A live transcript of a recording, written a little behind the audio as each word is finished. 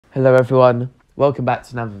Hello everyone, welcome back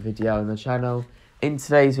to another video on the channel. In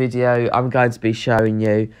today's video I'm going to be showing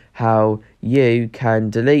you how you can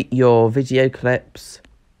delete your video clips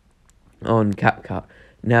on Capcut.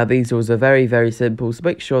 Now these rules are very simple, so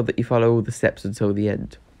make sure that you follow all the steps until the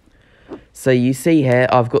end. So you see here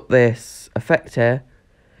I've got this effect here,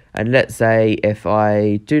 and let's say if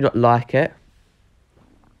I do not like it,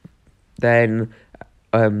 then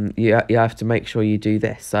you have to make sure you do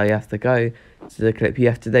this. So you have to go to the clip, you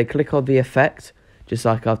have to then click on the effect, just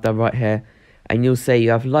like I've done right here, and you'll see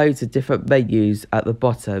you have loads of different menus at the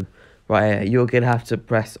bottom right here. You're going to have to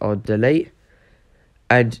press on delete,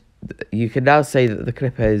 and you can now see that the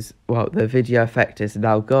clip is, well, the video effect is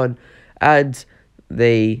now gone, and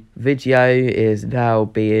the video is now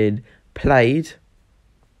being played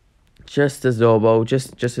just as normal,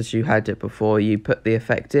 just as you had it before you put the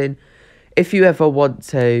effect in. If you ever want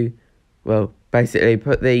to, well, basically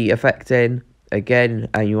put the effect in again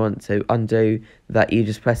and you want to undo that, you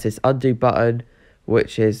just press this undo button,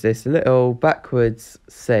 which is this little backwards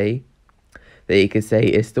C that you can see.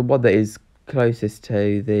 It's the one that is closest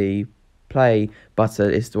to the play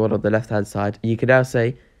button. It's the one on the left hand side. You can now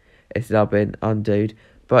see it's now been undoed,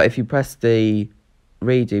 but if you press the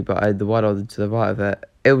redo button, the one on to the right of it,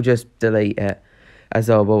 it will just delete it as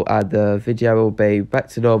normal, and the video will be back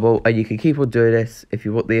to normal, and you can keep on doing this if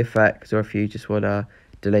you want the effect or if you just want to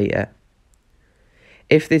delete it.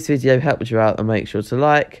 If this video helped you out, then make sure to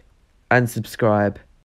like and subscribe.